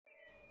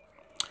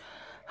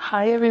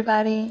Hi,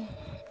 everybody.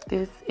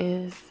 This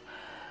is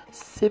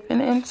Sipping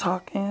and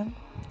Talking.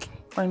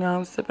 Right now,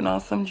 I'm sipping on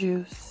some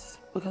juice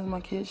because my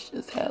kids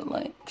just had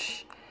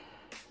lunch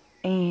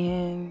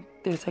and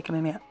they're taking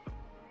a nap.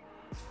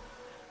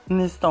 And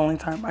this is the only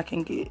time I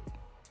can get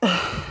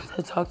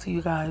to talk to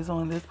you guys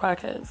on this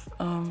podcast.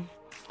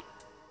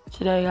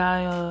 Today,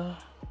 I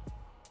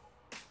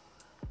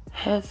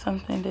had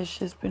something that's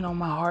just been on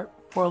my heart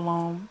for a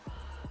long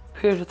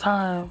period of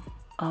time.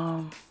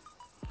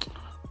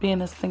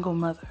 Being a single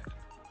mother.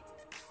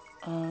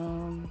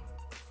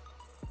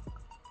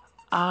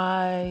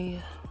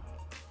 I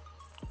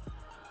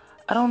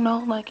don't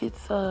know, like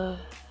it's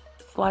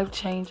life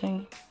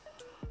changing.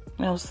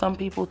 You know, some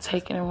people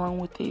take it and run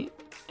with it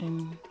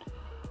and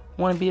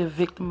want to be a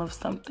victim of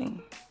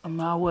something.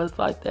 I was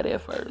like that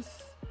at first.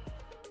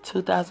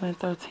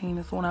 2013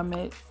 is when I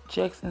met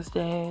Jackson's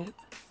dad.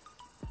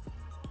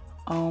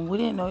 We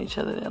didn't know each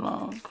other that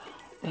long.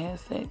 We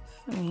had sex.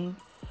 I mean,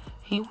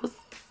 he was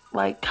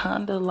like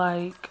kinda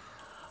like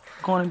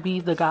going to be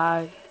the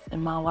guy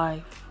in my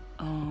life.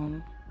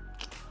 We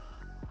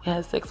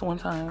had sex one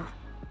time.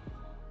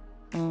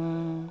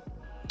 And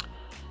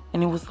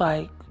it was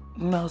like,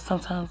 you know,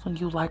 sometimes when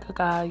you like a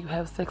guy, you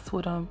have sex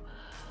with him,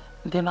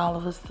 and then all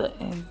of a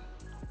sudden,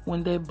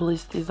 when that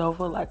bliss is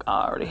over, like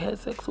I already had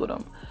sex with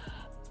him,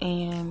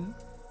 and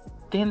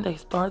then they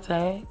start to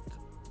act,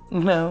 you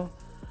know,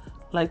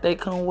 like they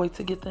couldn't wait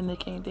to get the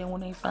nick, and then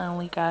when they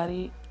finally got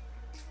it,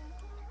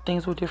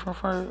 things were different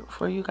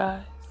for you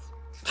guys.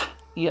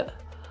 Yeah.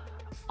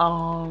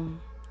 I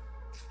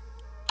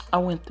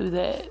went through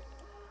that.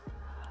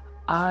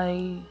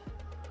 I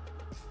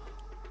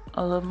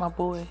love my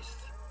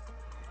boys.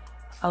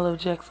 I love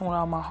Jackson with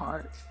all my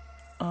heart.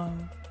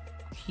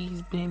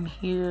 He's been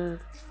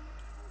here,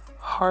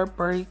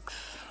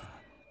 heartbreaks,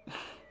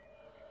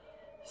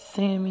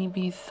 seeing me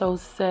be so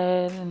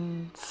sad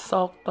and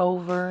sulked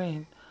over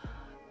and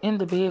in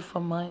the bed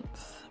for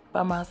months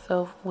by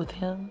myself with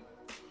him,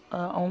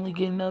 only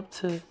getting up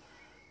to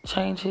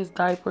change his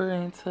diaper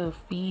and to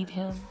feed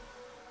him.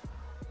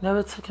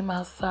 Never took him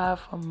outside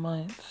for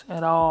months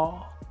at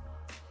all.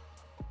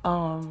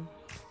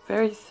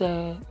 Very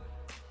sad.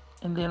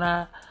 And then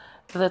at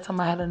that time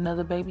I had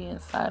another baby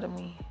inside of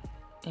me.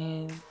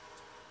 And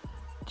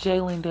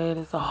Jalen dad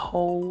is a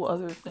whole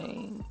other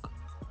thing.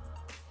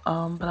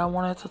 But I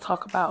wanted to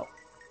talk about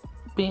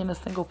being a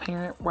single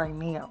parent right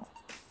now.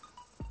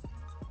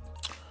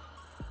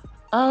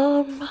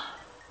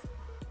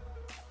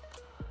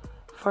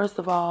 First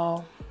of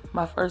all,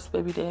 my first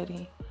baby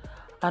daddy,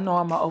 I know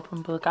I'm an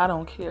open book. I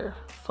don't care.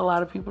 So a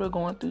lot of people are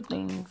going through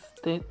things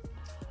that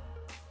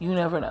you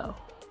never know.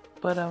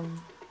 But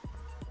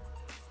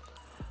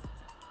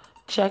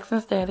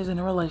Jackson's dad is in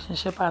a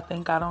relationship, I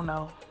think. I don't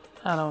know.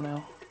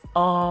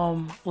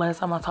 Last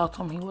time I talked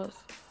to him, he was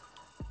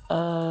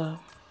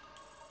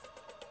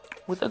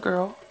with a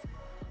girl.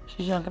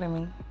 She's younger than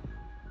me.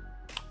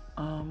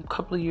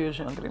 Couple of years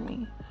younger than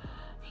me.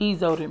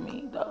 He's older than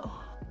me though.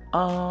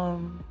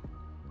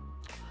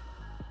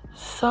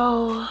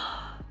 So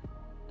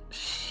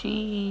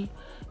she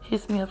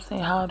hits me up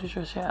saying, "How old is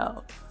your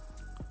child?"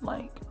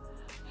 Like,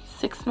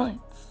 6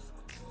 months.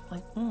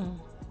 Like,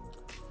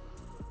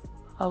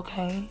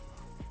 okay.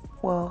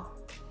 Well,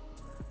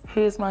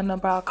 here's my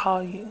number, I'll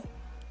call you.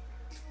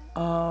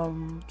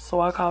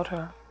 So I called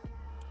her.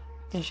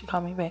 Then she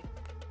called me back.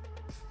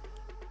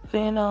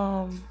 Then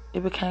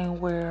it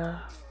became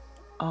where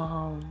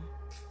you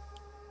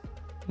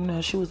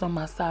know, she was on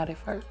my side at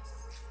first.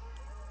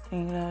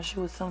 And you know, she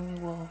was telling me,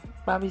 well,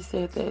 Bobby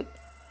said that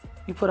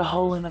you put a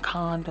hole in a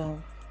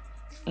condom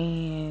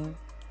and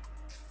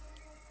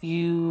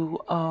you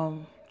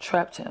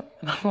trapped him.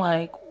 And I'm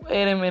like,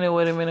 wait a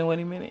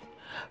minute.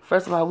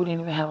 First of all, we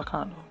didn't even have a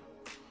condom.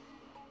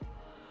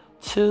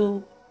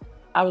 2,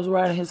 I was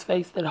right in his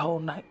face that whole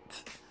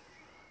night.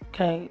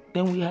 Okay,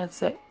 then we had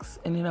sex,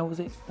 and then that was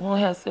it. We only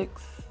had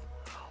sex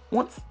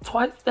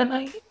twice that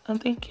night, I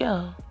think,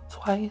 yeah,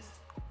 twice.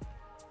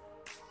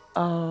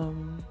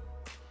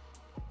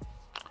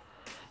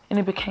 And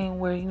it became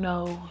where, you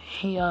know,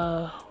 he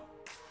was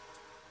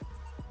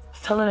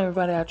telling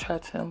everybody I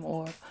trapped him,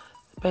 or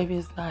the baby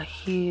is not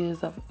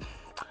his.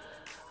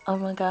 Oh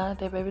my God,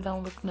 that baby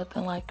don't look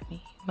nothing like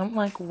me. And I'm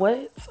like,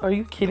 what? Are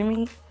you kidding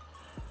me?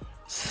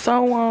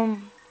 So,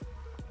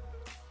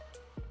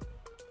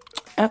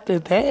 after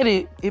that,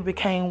 it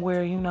became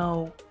where, you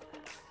know,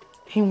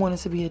 he wanted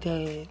to be a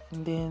dad.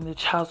 And then the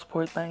child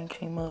support thing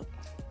came up.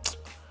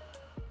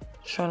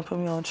 Trying to put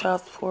me on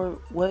child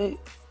support. What?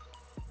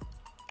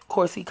 Of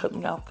course, he cut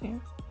me out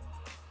there.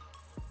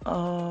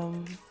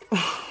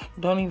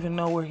 Don't even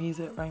know where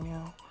he's at right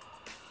now.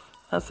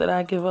 I said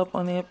I give up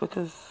on it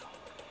because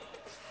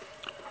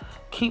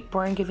keep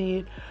bringing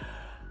in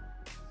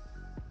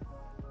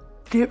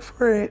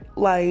different,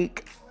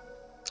 like,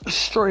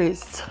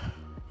 stress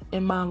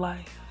in my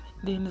life.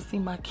 Then to see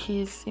my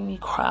kids see me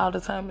cry all the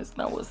time, it's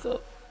not what's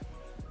up.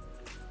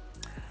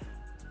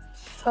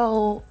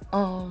 So,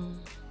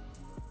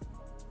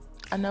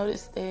 I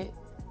noticed that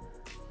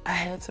I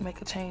had to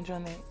make a change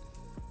on it.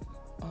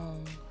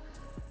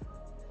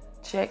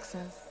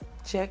 Jackson's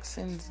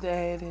Jackson's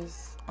dad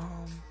is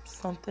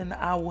something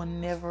I will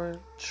never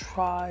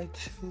try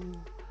to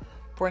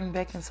bring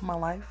back into my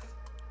life.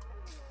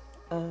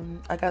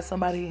 I got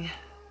somebody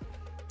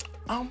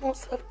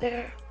almost up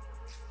there,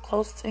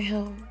 close to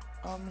him.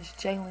 It's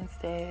Jalen's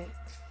dad.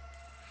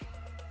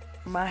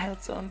 I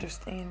have to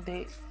understand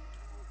that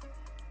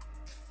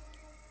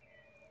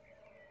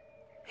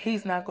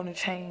he's not going to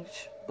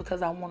change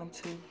because I want him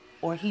to,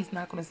 or he's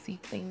not going to see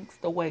things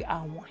the way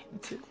I want him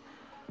to.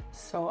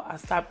 So I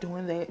stopped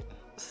doing that.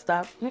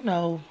 Stop,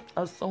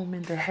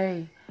 assuming that,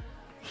 hey,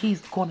 he's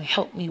going to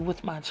help me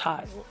with my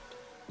child,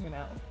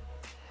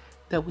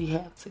 that we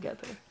have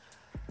together.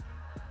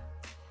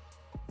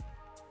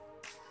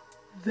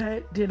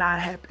 That did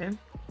not happen.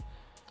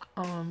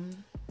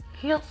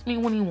 He helps me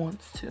when he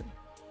wants to,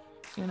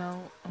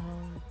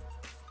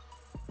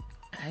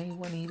 hey,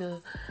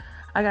 Juanita,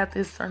 I got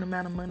this certain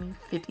amount of money,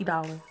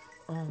 $50.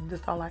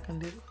 That's all I can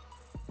do.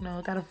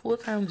 I got a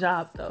full-time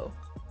job though,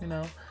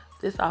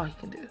 that's all he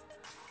can do.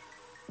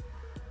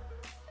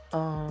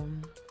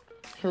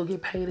 He'll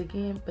get paid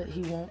again, but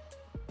he won't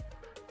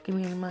give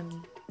me any money.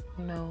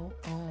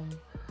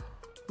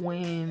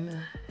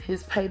 When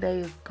his payday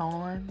is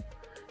gone,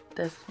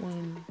 that's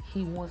when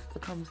he wants to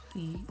come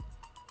see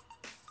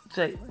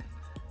Jalen.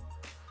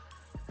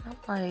 And I'm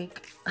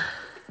like,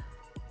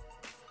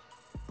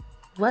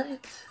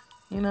 what?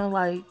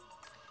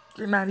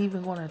 You're not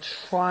even going to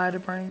try to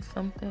bring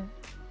something?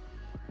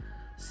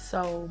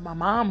 So my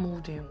mom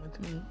moved in with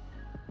me.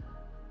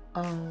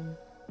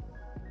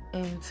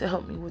 And to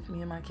help me with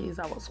me and my kids,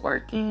 I was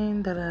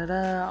working,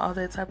 all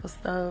that type of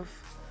stuff.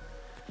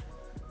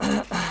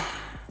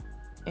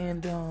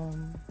 And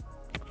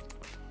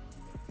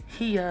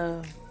he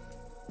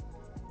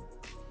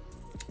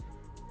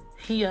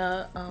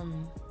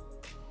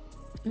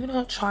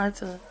tried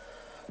to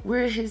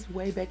wear his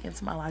way back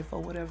into my life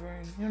or whatever,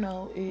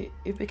 and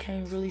it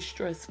became really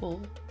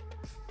stressful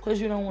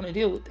because you don't want to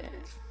deal with that.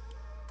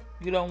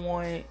 You don't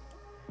want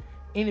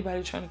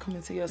anybody trying to come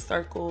into your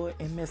circle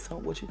and mess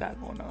up what you got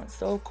going on.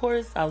 So of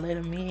course I let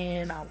him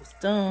in. I was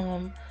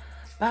dumb,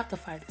 about to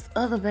fight his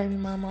other baby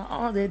mama,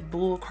 all that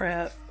bull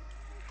crap.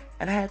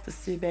 And I had to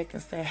sit back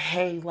and say,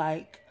 hey,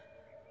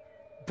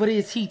 but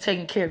is he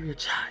taking care of your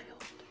child?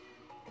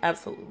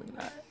 Absolutely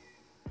not.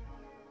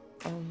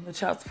 The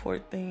child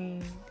support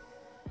thing,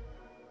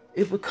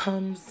 it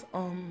becomes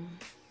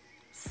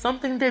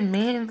something that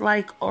men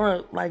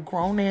are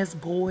grown ass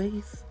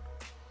boys.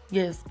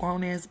 Yes,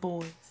 grown ass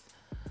boys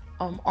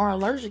are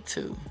allergic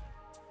to.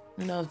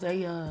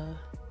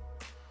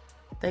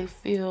 They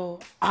feel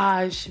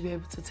I should be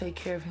able to take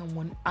care of him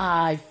when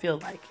I feel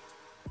like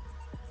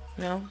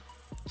it.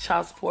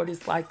 Child support is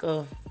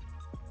telling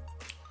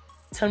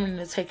them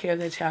to take care of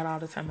their child all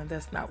the time, and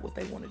that's not what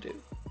they want to do.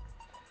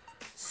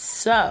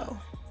 So,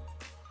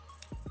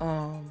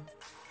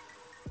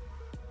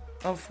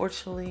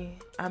 unfortunately,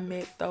 I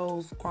met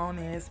those grown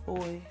ass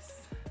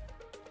boys.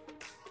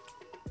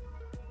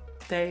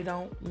 They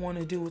don't want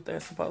to do what they're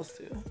supposed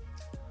to.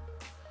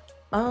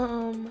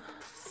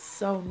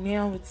 So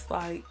now it's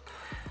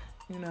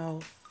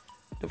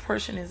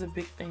depression is a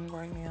big thing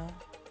right now.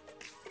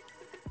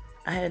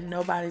 I had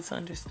nobody to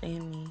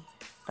understand me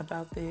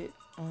about that.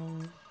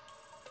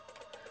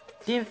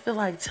 Didn't feel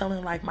like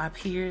telling my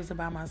peers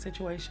about my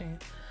situation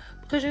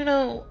because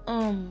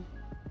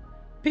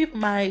people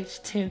my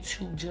age tend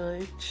to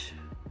judge.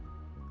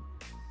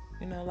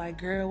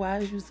 Girl, why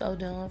is you so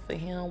dumb for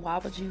him? Why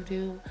would you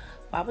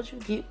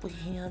get with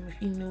him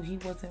if you knew he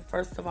wasn't?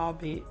 First of all,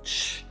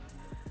 bitch,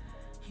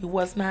 he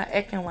was not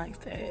acting like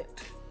that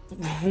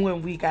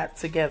when we got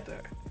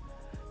together.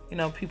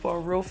 People are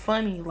real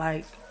funny.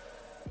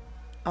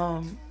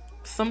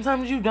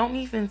 Sometimes you don't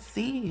even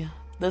see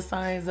the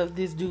signs of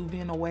this dude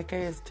being a whack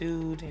ass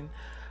dude and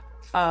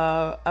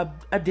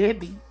a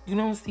deadbeat. You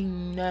don't see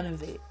none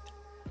of it.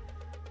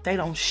 They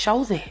don't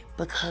show that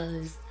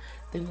because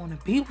they want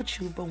to be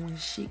with you, but when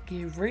shit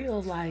get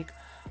real,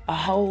 a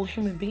whole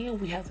human being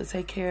we have to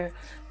take care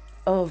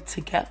of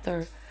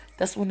together,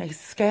 that's when they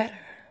scatter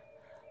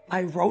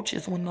like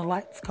roaches when the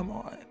lights come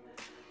on.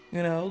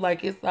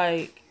 It's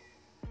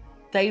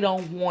they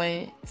don't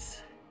want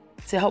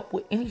to help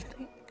with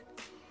anything.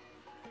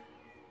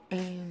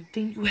 And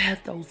then you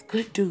have those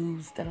good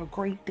dudes that are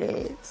great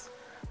dads,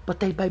 but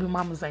they baby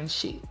mamas ain't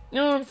shit. You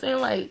know what I'm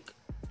saying?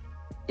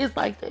 It's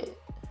like that.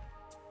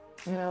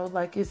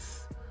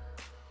 It's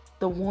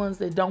the ones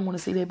that don't want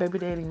to see their baby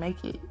daddy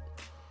make it,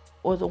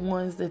 or the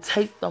ones that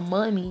take the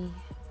money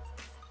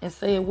and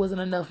say it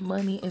wasn't enough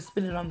money and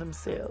spend it on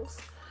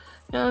themselves.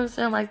 You know what I'm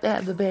saying? They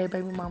have the bad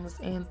baby mamas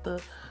and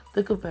the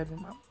good baby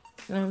mamas.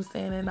 You know what I'm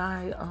saying? And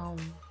I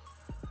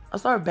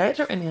started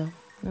badgering them.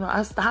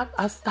 I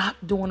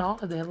stopped doing all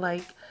of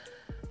that.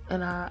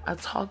 And I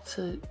talked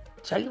to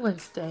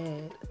Jalen's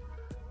dad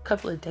a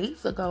couple of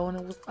days ago, and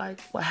it was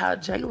well, how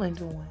Jalen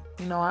doing?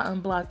 I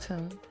unblocked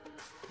him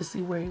to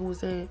see where he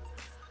was at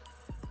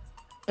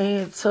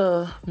and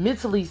to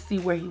mentally see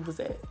where he was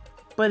at.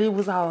 But it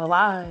was all a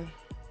lie.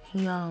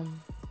 He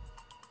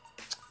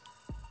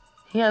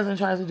hasn't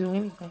tried to do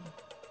anything.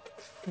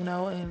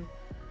 And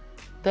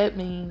that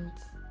means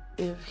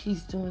if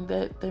he's doing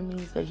that, that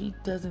means that he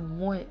doesn't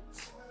want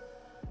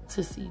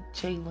to see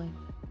Jalen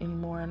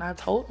anymore. And I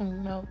told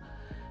him,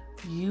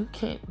 you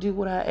can't do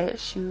what I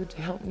asked you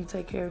to help me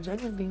take care of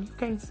Jalen, then you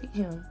can't see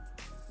him.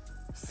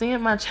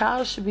 Seeing my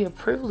child should be a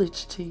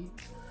privilege to you.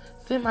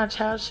 Seeing my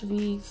child should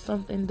be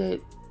something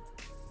that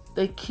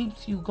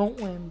keeps you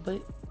going,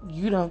 but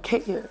you don't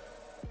care.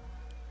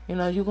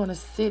 You're going to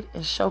sit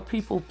and show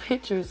people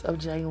pictures of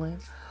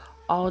Jalen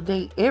all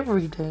day,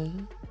 every day,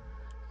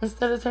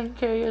 instead of taking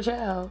care of your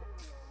child,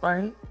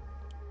 right?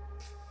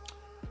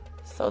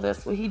 So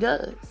that's what he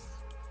does.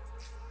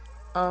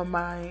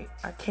 I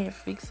can't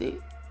fix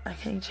it. I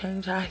can't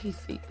change how he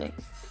sees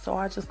things, so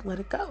I just let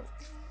it go.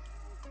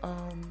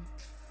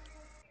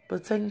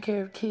 But taking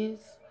care of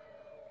kids,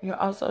 you're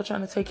also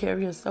trying to take care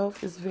of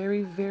yourself, is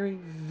very, very,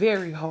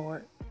 very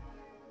hard.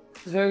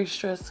 It's very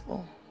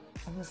stressful.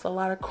 It's a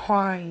lot of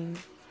crying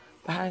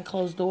behind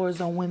closed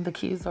doors on when the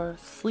kids are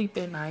asleep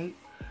at night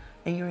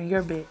and you're in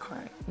your bed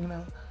crying.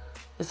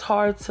 It's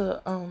hard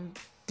to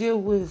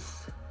deal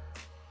with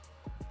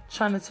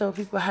trying to tell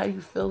people how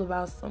you feel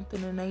about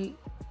something and they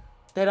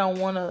don't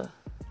want to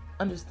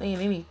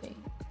understand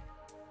anything.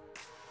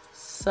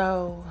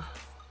 So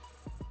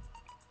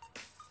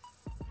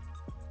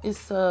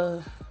it's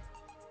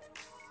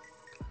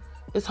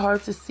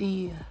hard to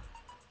see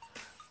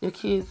your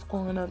kids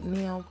growing up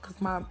now, because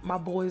my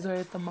boys are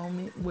at the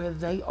moment where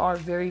they are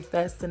very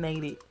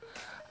fascinated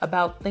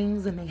about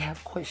things and they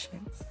have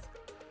questions.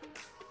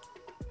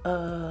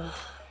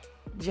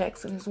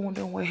 Jackson is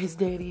wondering where his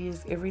daddy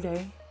is every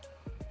day.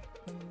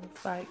 And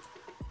it's like,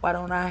 why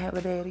don't I have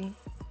a daddy?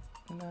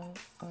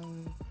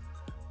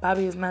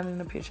 Bobby is not in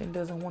the picture and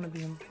doesn't want to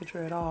be in the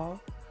picture at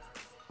all.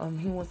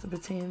 He wants to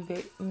pretend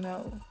that,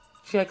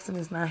 Jackson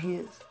is not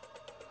his.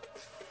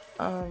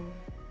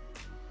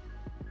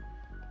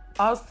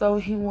 Also,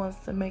 he wants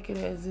to make it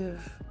as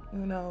if,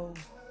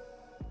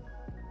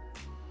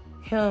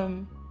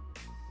 him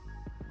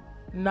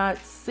not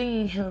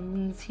seeing him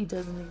means he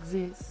doesn't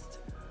exist.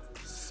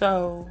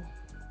 So,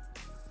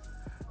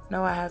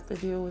 now I have to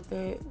deal with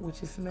that,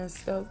 which is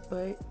messed up,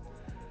 but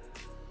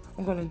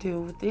I'm going to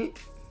deal with it.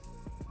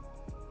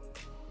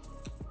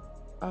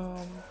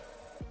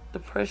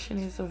 Depression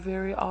is a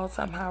very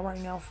all-time high right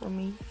now for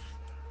me.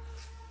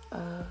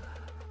 I'm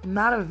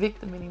not a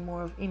victim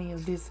anymore of any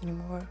of this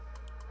anymore.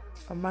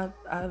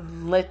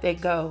 I've let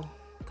that go,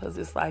 because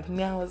it's like,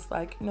 now it's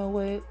like, you know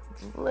what?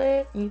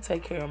 Let me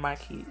take care of my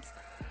kids.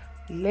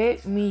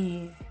 Let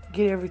me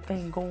get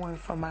everything going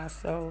for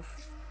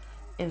myself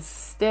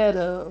instead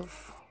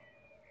of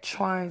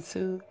trying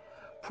to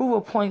prove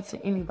a point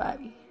to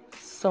anybody.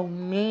 So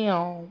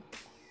now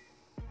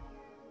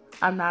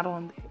I'm not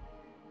on that.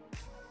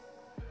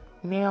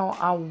 Now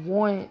I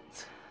want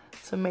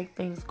to make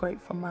things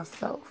great for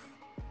myself.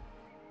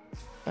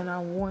 And I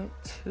want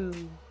to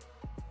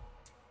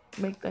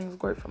make things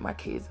great for my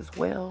kids as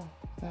well.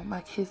 I want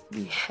my kids to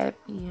be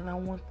happy, and I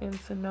want them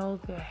to know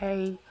that,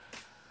 hey,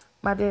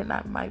 my dad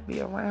might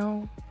be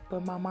around,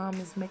 but my mom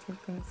is making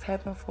things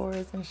happen for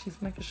us, and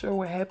she's making sure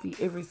we're happy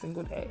every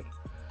single day.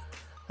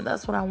 And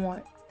that's what I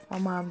want. My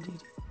mom did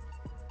it.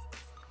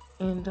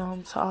 And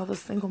to all the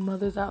single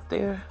mothers out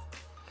there,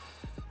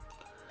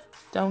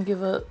 don't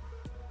give up.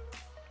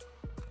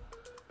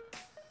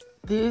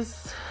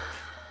 This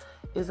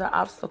is an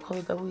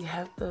obstacle that we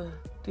have to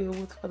deal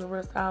with for the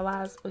rest of our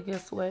lives, but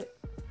guess what?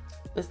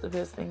 It's the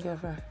best thing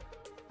ever.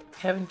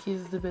 Having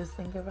kids is the best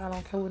thing ever. I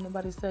don't care what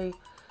nobody say.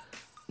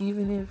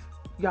 Even if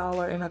y'all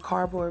are in a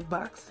cardboard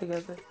box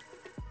together,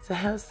 to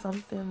have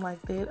something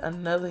like that,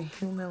 another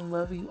human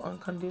love you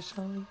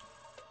unconditionally,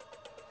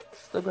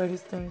 it's the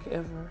greatest thing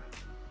ever.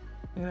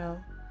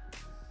 And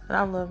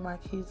I love my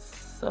kids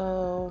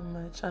so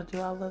much. I do.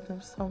 I love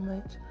them so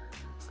much.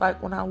 It's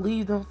like when I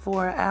leave them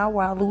for an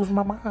hour, I lose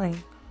my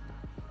mind,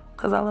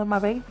 because I love my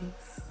babies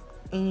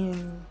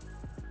and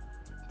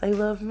they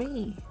love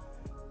me,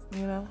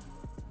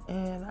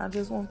 and I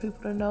just want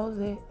people to know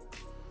that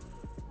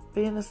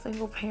being a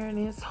single parent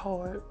is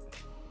hard.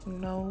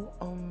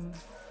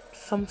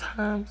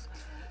 Sometimes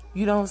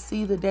you don't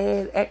see the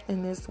dad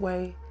acting this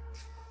way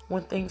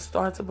when things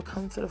start to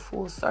become to the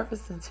full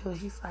surface until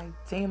he's like,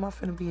 damn, I'm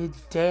finna be a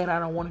dad. I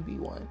don't want to be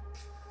one.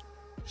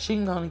 She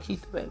can go and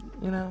keep the baby,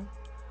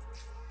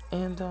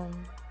 And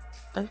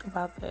think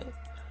about that.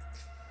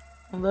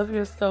 Love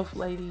yourself,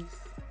 ladies.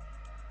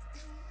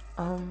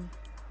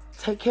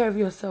 Take care of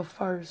yourself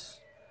first.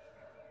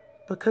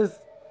 Because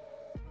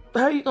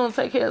how are you going to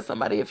take care of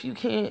somebody if you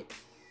can't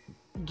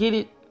get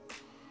it,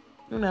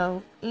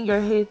 in your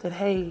head that,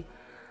 hey,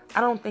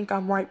 I don't think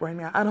I'm right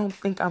now. I don't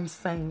think I'm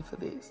sane for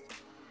this.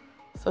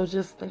 So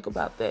just think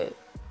about that.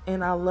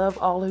 And I love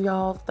all of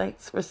y'all.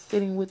 Thanks for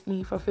sitting with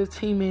me for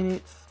 15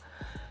 minutes,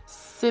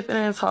 sipping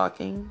and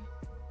talking.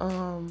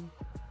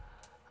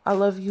 I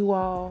love you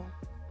all.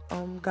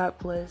 God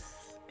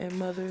bless. And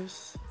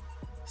mothers,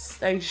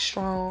 stay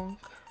strong.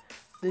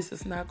 This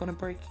is not going to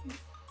break you.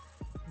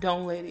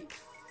 Don't let it.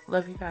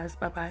 Love you guys.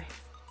 Bye-bye.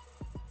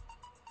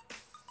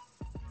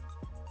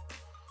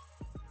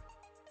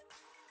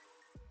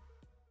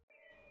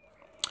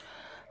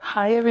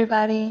 Hi,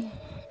 everybody.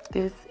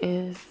 This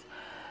is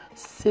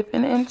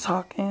Sipping and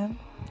Talking.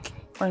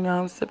 Right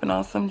now, I'm sipping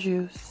on some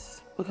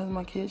juice because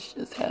my kids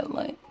just had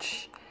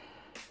lunch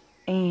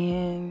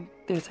and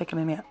they're taking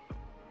a nap.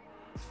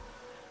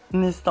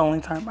 And this is the only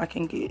time I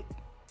can get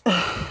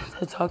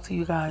to talk to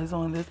you guys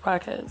on this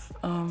podcast.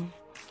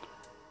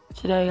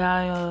 Today,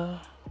 I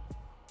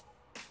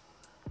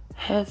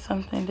had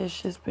something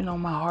that's just been on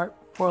my heart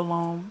for a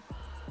long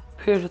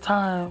period of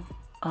time.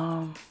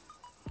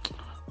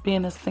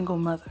 Being a single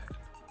mother.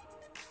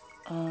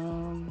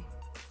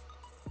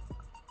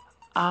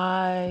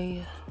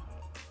 I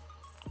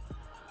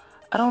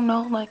don't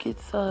know, like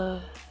it's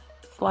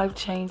life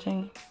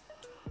changing.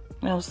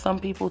 You know, some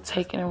people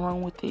take it and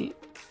run with it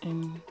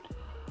and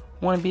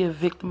want to be a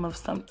victim of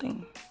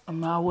something.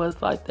 I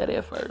was like that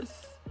at first.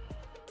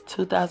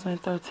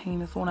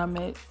 2013 is when I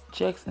met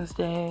Jackson's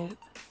dad.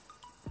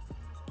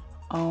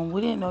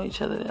 We didn't know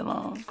each other that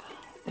long.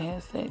 We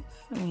had sex.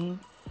 I mean,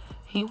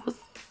 he was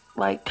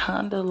like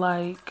kind of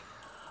like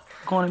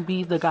going to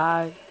be the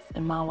guy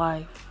in my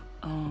life.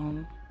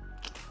 We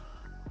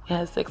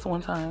had sex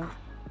one time.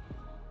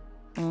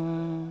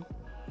 And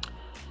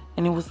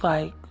it was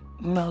like,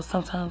 you know,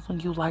 sometimes when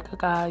you like a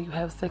guy, you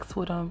have sex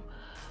with him,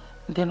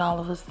 and then all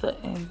of a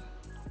sudden,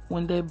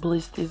 when that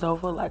bliss is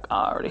over, like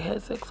I already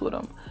had sex with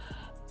him,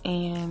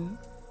 and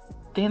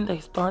then they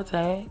start to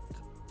act,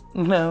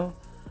 you know,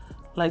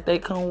 like they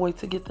couldn't wait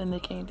to get the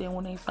nick, and then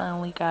when they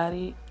finally got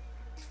it,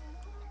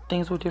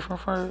 things were different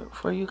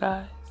for you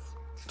guys.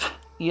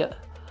 Yeah.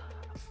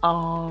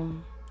 I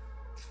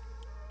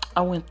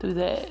went through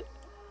that.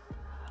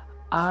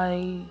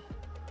 I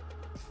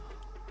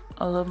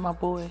love my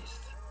boys.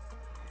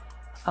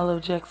 I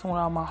love Jackson with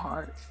all my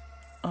heart.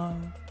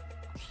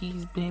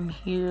 He's been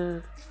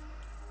here,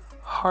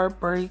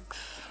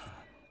 heartbreaks,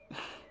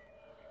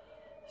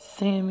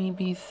 seeing me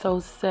be so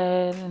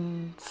sad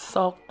and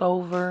sulked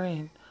over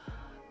and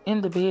in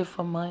the bed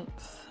for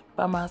months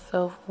by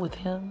myself with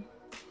him,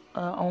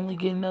 only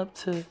getting up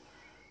to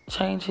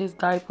change his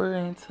diaper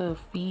and to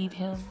feed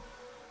him.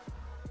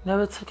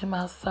 Never took him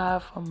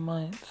outside for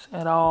months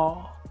at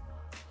all.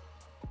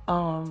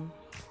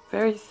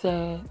 Very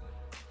sad.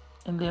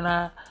 And then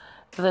at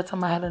that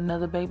time I had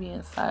another baby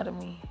inside of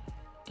me.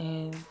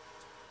 And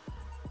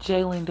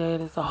Jalen dad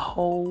is a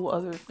whole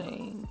other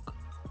thing.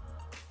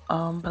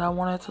 But I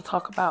wanted to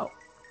talk about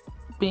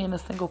being a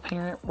single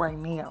parent right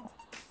now.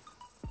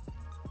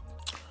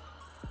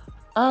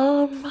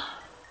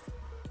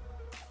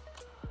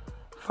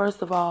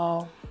 First of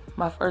all,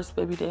 my first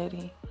baby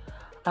daddy,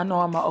 I know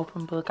I'm an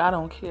open book. I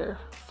don't care.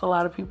 So a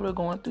lot of people are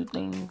going through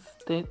things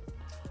that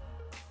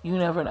you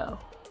never know.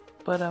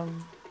 But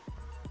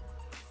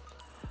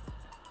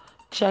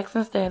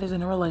Jackson's dad is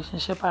in a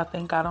relationship, I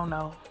think. I don't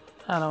know.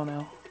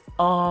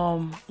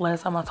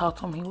 Last time I talked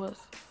to him, he was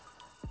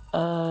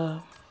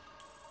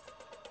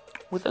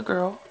with a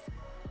girl.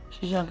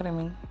 She's younger than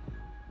me.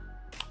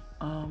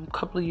 A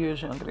couple of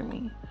years younger than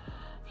me.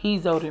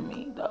 He's older than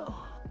me though.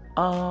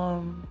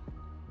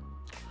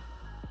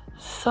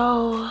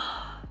 So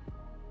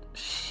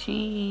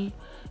she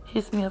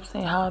hits me up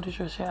saying, "How old is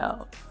your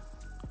child?"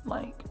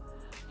 Like,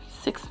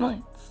 6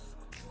 months.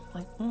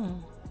 Like,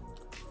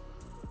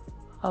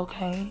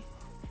 okay.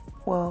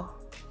 Well,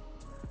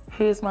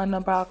 here's my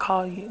number, I'll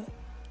call you.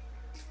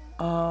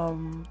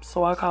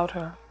 So I called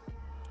her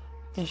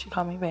and she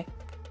called me back.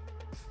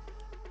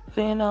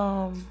 Then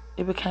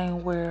it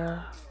became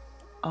where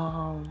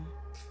you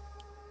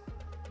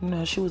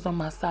know, she was on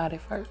my side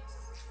at first.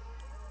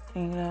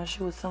 And you know,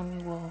 she was telling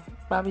me, well,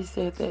 Bobby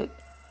said that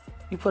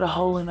you put a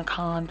hole in a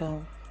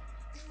condom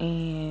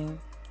and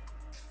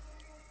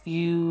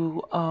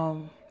you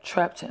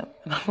trapped him.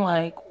 And I'm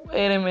like,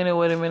 wait a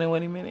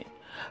minute.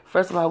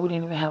 First of all, we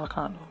didn't even have a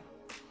condom.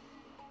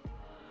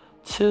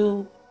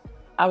 2,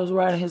 I was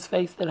riding his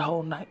face that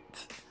whole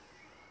night.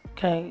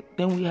 Okay,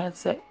 then we had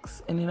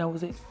sex, and then that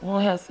was it. We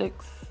only had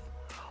sex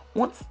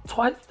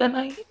twice that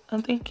night,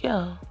 I think,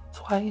 yeah,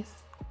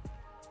 twice.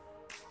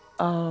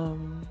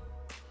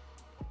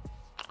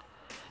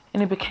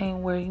 And it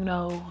became where, you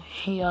know,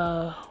 he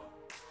was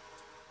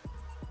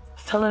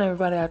telling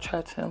everybody I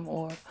trapped him,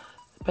 or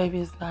the baby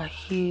is not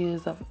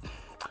his.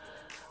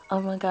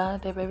 Oh my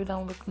God, that baby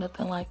don't look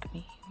nothing like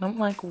me. And I'm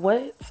like,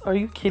 what? Are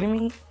you kidding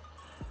me?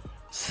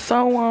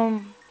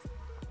 So,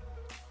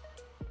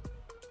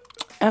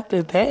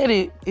 after that,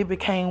 it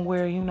became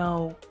where, you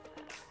know,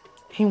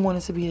 he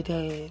wanted to be a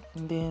dad.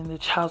 And then the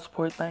child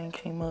support thing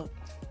came up.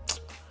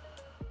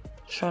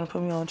 Trying to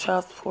put me on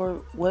child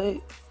support. What?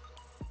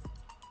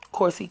 Of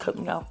course, he cut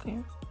me out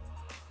there.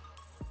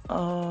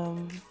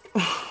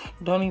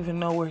 Don't even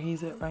know where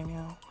he's at right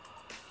now.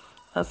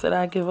 I said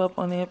I give up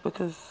on it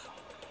because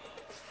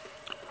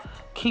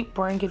keep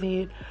bringing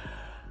it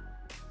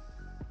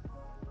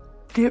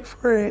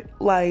different,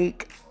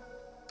 like,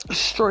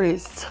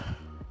 stress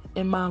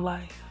in my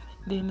life.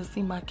 Then to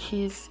see my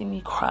kids see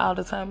me cry all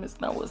the time,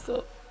 it's not what's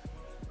up.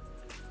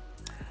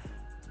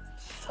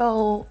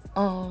 So,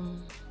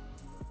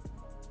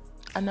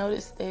 I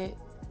noticed that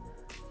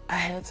I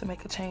had to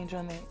make a change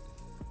on that.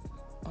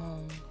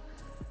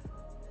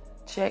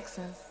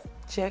 Jackson's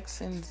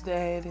Jackson's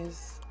dad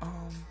is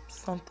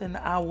something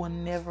I will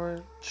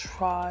never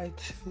try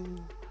to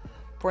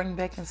bring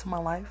back into my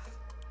life.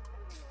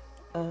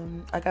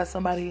 I got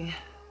somebody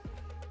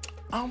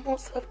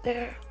almost up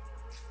there,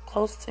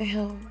 close to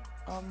him.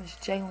 It's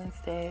Jalen's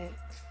dad.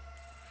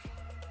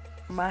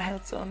 I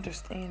have to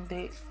understand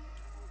that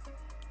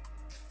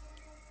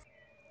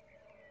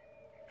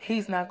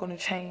he's not going to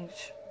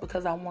change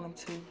because I want him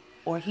to,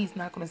 or he's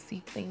not going to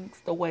see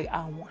things the way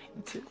I want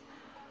him to.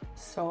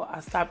 So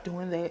I stopped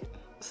doing that.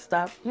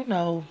 Stop,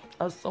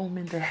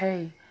 assuming that,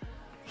 hey,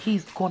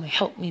 he's going to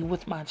help me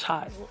with my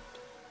child,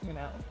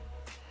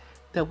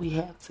 that we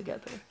have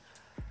together.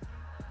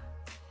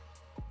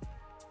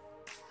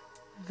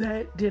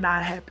 That did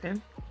not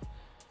happen.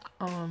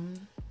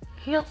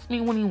 He helps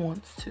me when he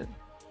wants to,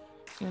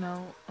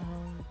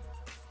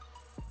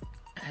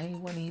 hey,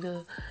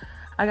 Juanita,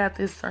 I got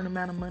this certain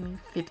amount of money,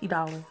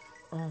 $50.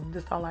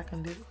 That's all I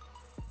can do.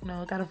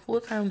 I got a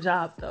full-time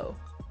job though,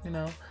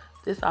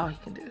 that's all he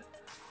can do.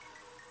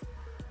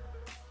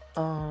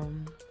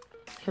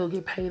 He'll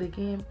get paid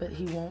again, but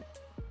he won't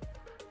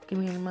give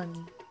me any money.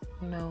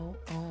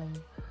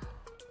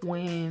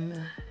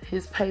 When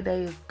his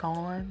payday is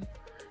gone,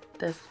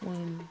 that's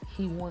when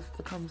he wants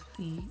to come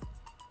see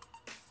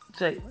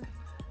Jalen.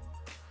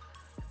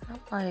 I'm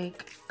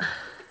like,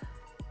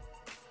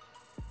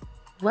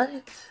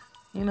 what?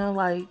 You're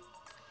not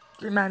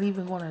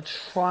even gonna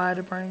try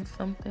to bring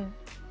something.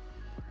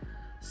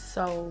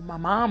 So my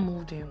mom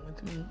moved in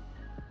with me.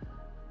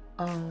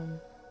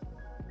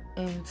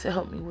 And to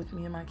help me with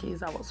me and my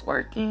kids, I was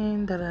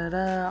working,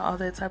 all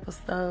that type of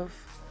stuff.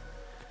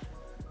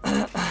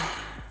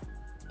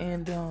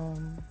 And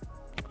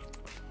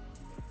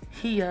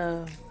he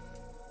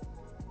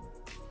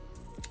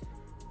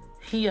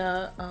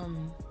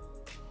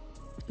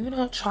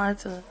tried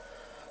to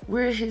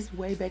wear his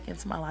way back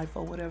into my life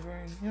or whatever,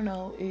 and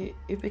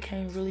it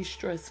became really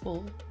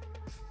stressful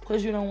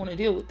because you don't want to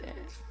deal with that.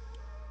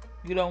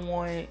 You don't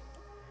want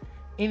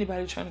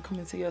anybody trying to come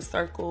into your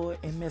circle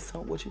and mess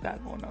up what you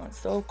got going on.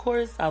 So of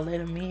course I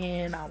let him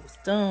in. I was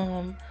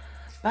dumb,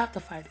 about to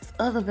fight his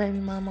other baby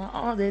mama,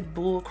 all that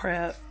bull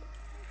crap.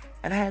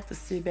 And I had to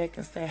sit back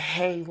and say,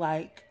 hey,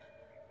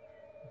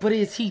 but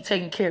is he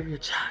taking care of your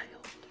child?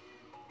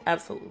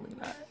 Absolutely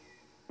not.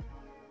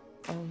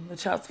 The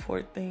child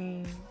support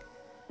thing,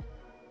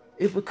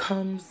 it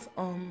becomes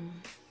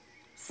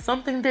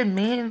something that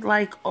men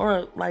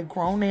are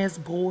grown ass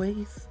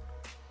boys.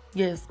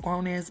 Yes,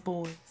 grown ass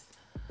boys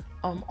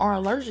are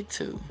allergic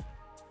to.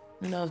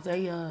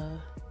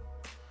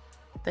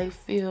 They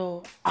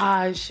feel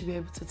I should be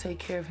able to take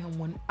care of him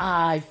when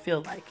I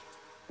feel like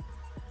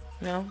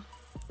it.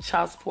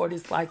 Child support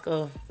is like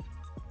telling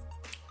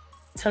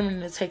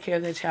them to take care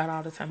of their child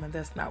all the time, and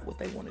that's not what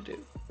they want to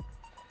do.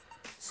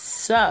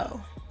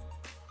 So,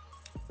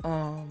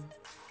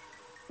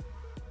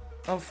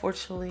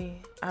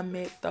 unfortunately, I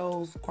met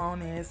those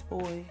grown ass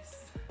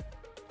boys.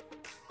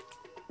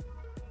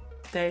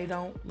 They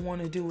don't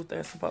want to do what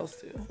they're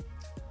supposed to.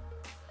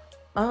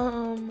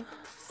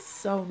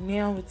 So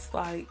now it's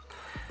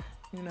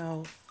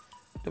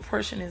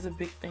depression is a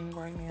big thing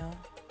right now.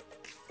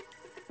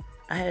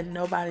 I had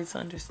nobody to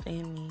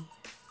understand me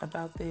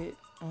about that.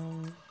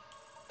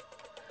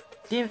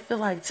 Didn't feel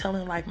like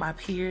telling my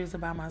peers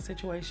about my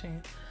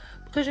situation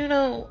because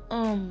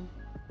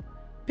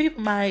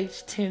people my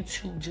age tend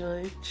to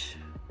judge.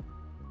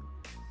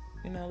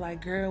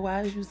 Girl,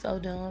 why is you so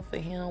dumb for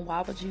him?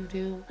 Why would you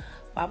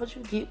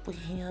get with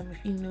him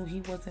if you knew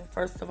he wasn't?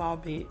 First of all,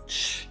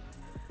 bitch,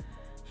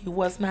 he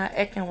was not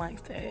acting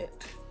like that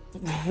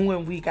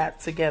when we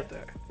got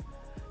together.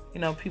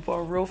 People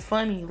are real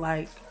funny.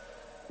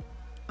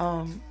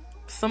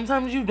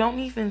 Sometimes you don't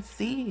even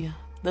see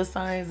the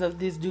signs of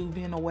this dude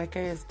being a whack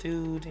ass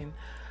dude and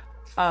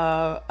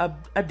a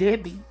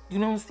deadbeat. You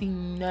don't see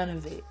none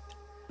of it.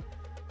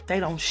 They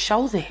don't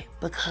show that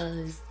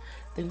because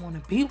they want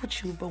to be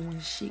with you, but when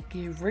shit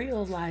get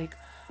real,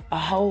 a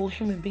whole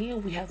human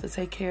being we have to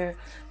take care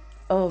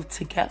of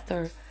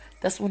together,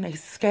 that's when they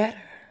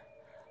scatter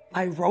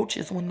like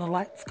roaches when the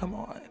lights come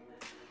on.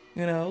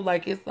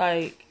 It's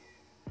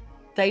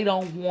they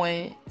don't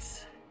want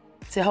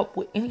to help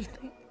with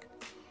anything.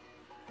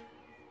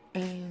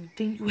 And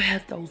then you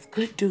have those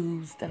good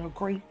dudes that are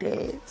great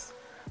dads,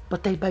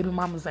 but they baby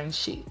mamas ain't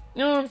shit. You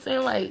know what I'm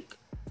saying?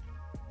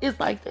 It's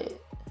like that.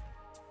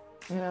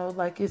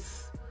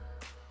 It's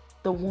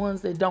the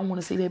ones that don't want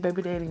to see their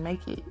baby daddy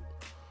make it,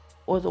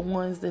 or the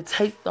ones that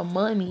take the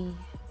money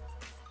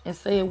and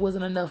say it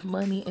wasn't enough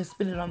money and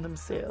spend it on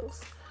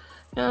themselves.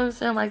 You know what I'm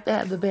saying? They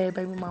have the bad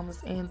baby mamas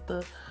and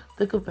the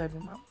good baby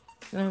mamas.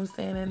 You know what I'm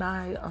saying? And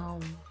I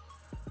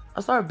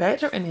started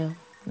badgering them.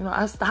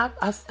 I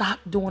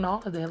stopped doing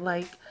all of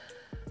that.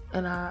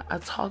 And I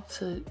talked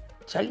to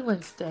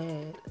Jalen's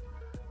dad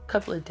a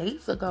couple of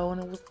days ago,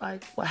 and it was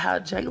well, how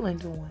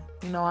Jalen doing?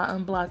 I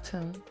unblocked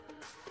him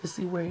to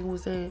see where he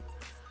was at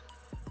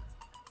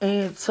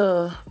and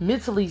to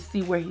mentally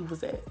see where he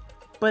was at.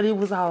 But it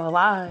was all a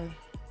lie.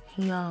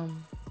 He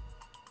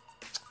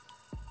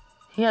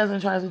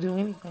hasn't tried to do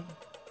anything.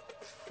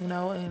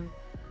 And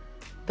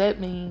that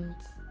means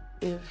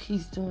if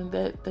he's doing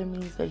that, that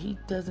means that he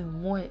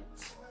doesn't want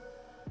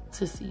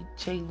to see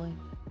Jalen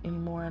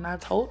anymore. And I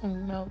told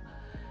him,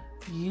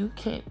 you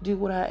can't do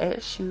what I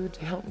asked you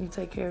to help me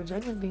take care of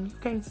Jalen, then you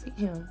can't see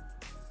him.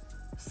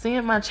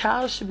 Seeing my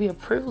child should be a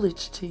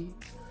privilege to you.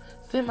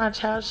 Seeing my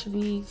child should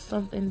be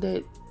something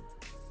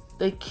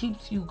that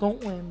keeps you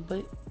going,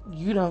 but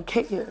you don't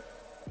care.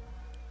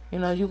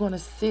 You're going to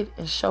sit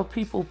and show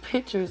people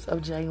pictures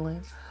of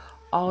Jalen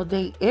all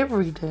day,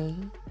 every day,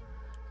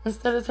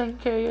 instead of taking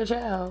care of your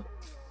child,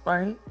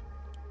 right?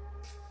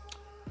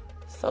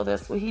 So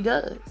that's what he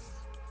does.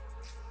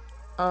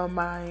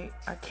 I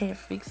can't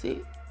fix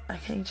it. I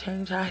can't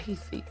change how he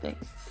sees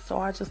things, so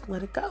I just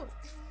let it go.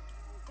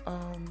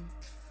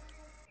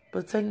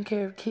 But taking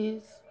care of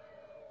kids,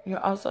 you're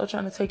also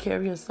trying to take care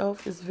of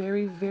yourself, is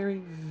very, very,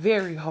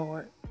 very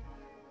hard.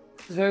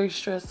 It's very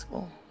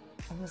stressful.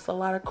 It's a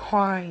lot of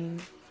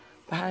crying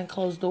behind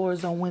closed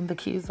doors on when the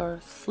kids are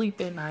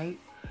asleep at night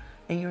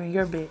and you're in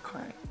your bed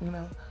crying.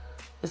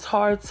 It's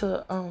hard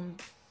to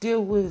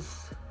deal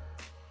with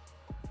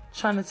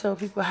trying to tell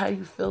people how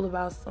you feel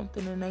about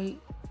something and they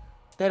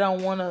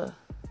don't want to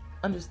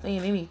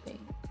understand anything.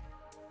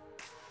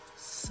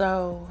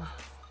 So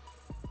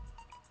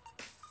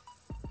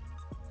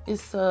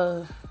it's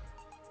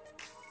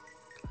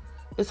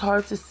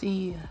hard to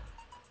see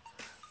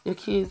your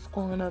kids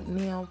growing up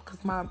now,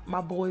 because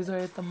my boys are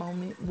at the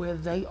moment where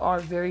they are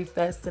very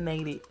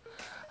fascinated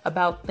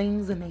about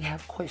things and they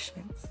have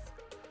questions.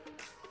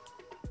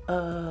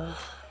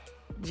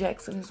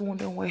 Jackson is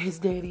wondering where his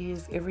daddy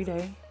is every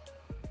day.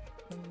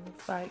 And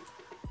it's like,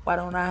 why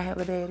don't I have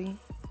a daddy?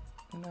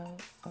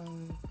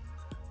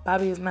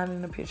 Bobby is not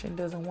in the picture and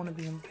doesn't want to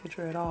be in the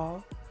picture at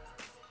all.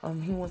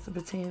 He wants to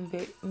pretend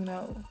that,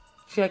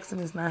 Jackson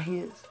is not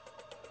his.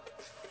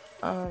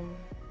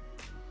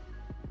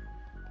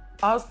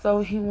 Also,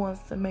 he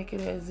wants to make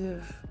it as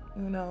if,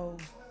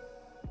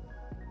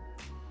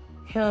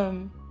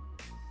 him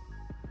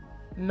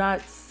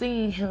not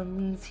seeing him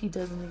means he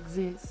doesn't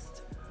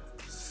exist.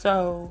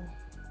 So,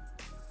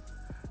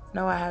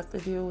 now I have to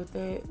deal with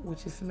that,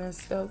 which is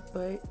messed up,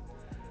 but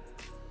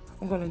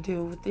I'm going to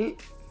deal with it.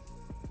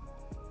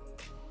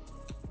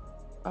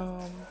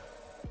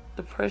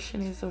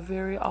 Depression is a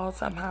very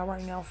all-time high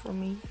right now for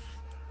me.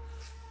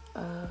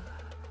 I'm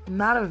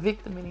not a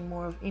victim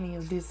anymore of any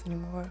of this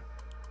anymore.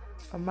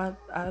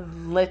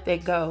 I've let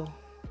that go,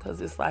 because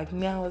it's like,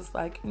 now it's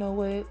like, you know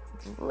what?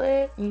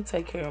 Let me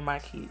take care of my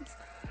kids.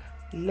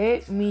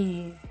 Let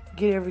me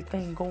get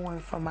everything going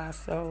for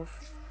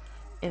myself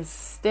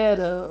instead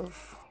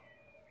of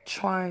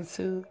trying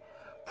to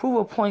prove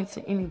a point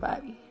to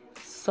anybody.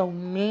 So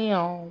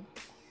now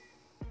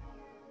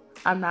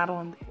I'm not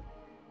on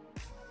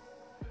that.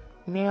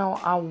 Now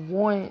I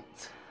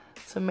want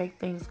to make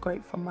things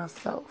great for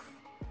myself.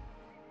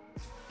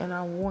 And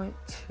I want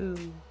to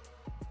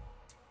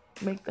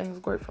make things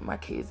great for my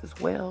kids as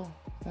well.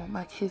 I want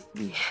my kids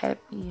to be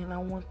happy, and I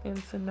want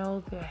them to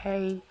know that,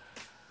 hey,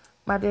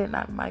 my dad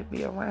might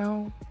be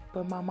around,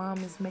 but my mom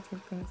is making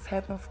things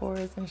happen for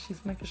us, and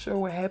she's making sure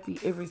we're happy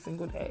every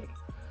single day.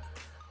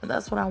 And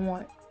that's what I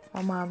want.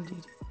 My mom did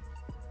it.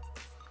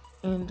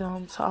 And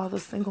to all the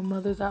single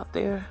mothers out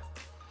there,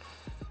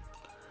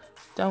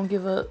 don't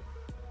give up.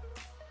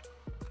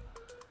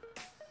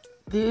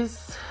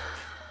 This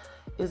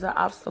is an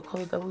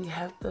obstacle that we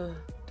have to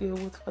deal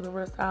with for the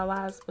rest of our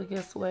lives, but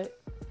guess what?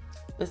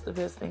 It's the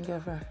best thing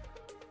ever.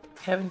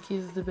 Having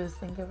kids is the best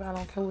thing ever. I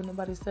don't care what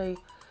nobody say.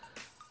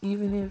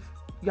 Even if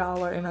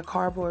y'all are in a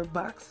cardboard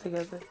box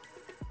together,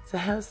 to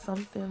have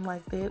something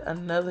like that,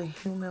 another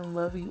human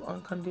love you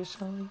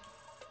unconditionally,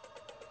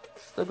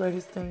 it's the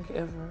greatest thing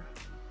ever.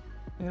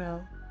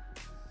 And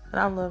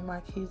I love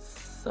my kids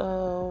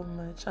so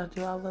much. I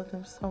do. I love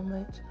them so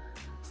much.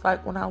 It's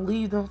like when I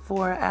leave them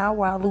for an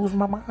hour, I lose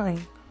my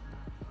mind,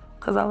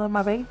 because I love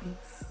my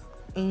babies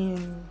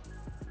and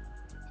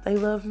they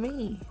love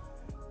me,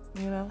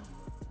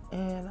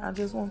 and I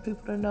just want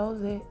people to know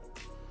that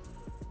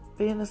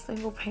being a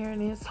single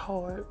parent is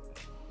hard.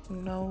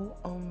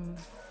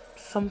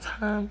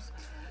 Sometimes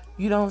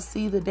you don't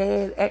see the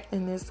dad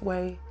acting this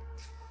way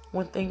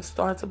when things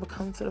start to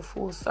become to the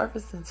full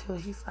surface until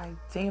he's like,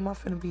 damn, I'm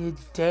finna be a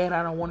dad.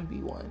 I don't want to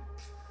be one.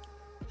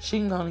 She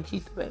can only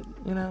keep the baby,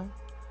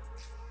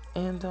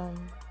 And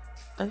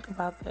think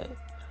about that.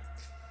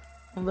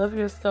 Love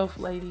yourself,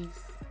 ladies.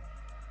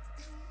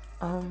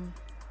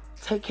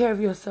 Take care of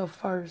yourself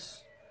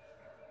first.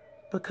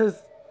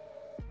 Because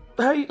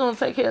how are you going to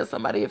take care of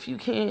somebody if you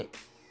can't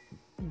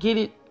get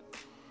it,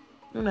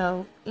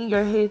 in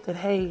your head that,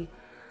 hey,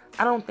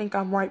 I don't think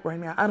I'm right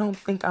now. I don't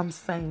think I'm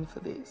sane for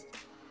this.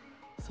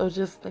 So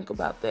just think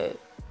about that.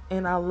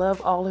 And I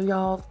love all of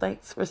y'all.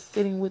 Thanks for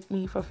sitting with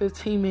me for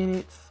 15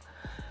 minutes,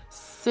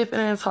 sipping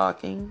and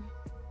talking.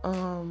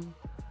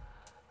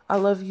 I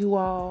love you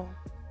all.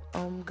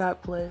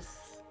 God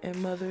bless.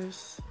 And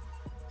mothers,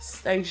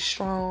 stay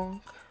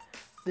strong.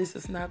 This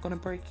is not going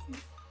to break you.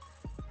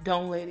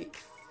 Don't let it.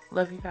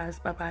 Love you guys.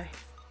 Bye-bye.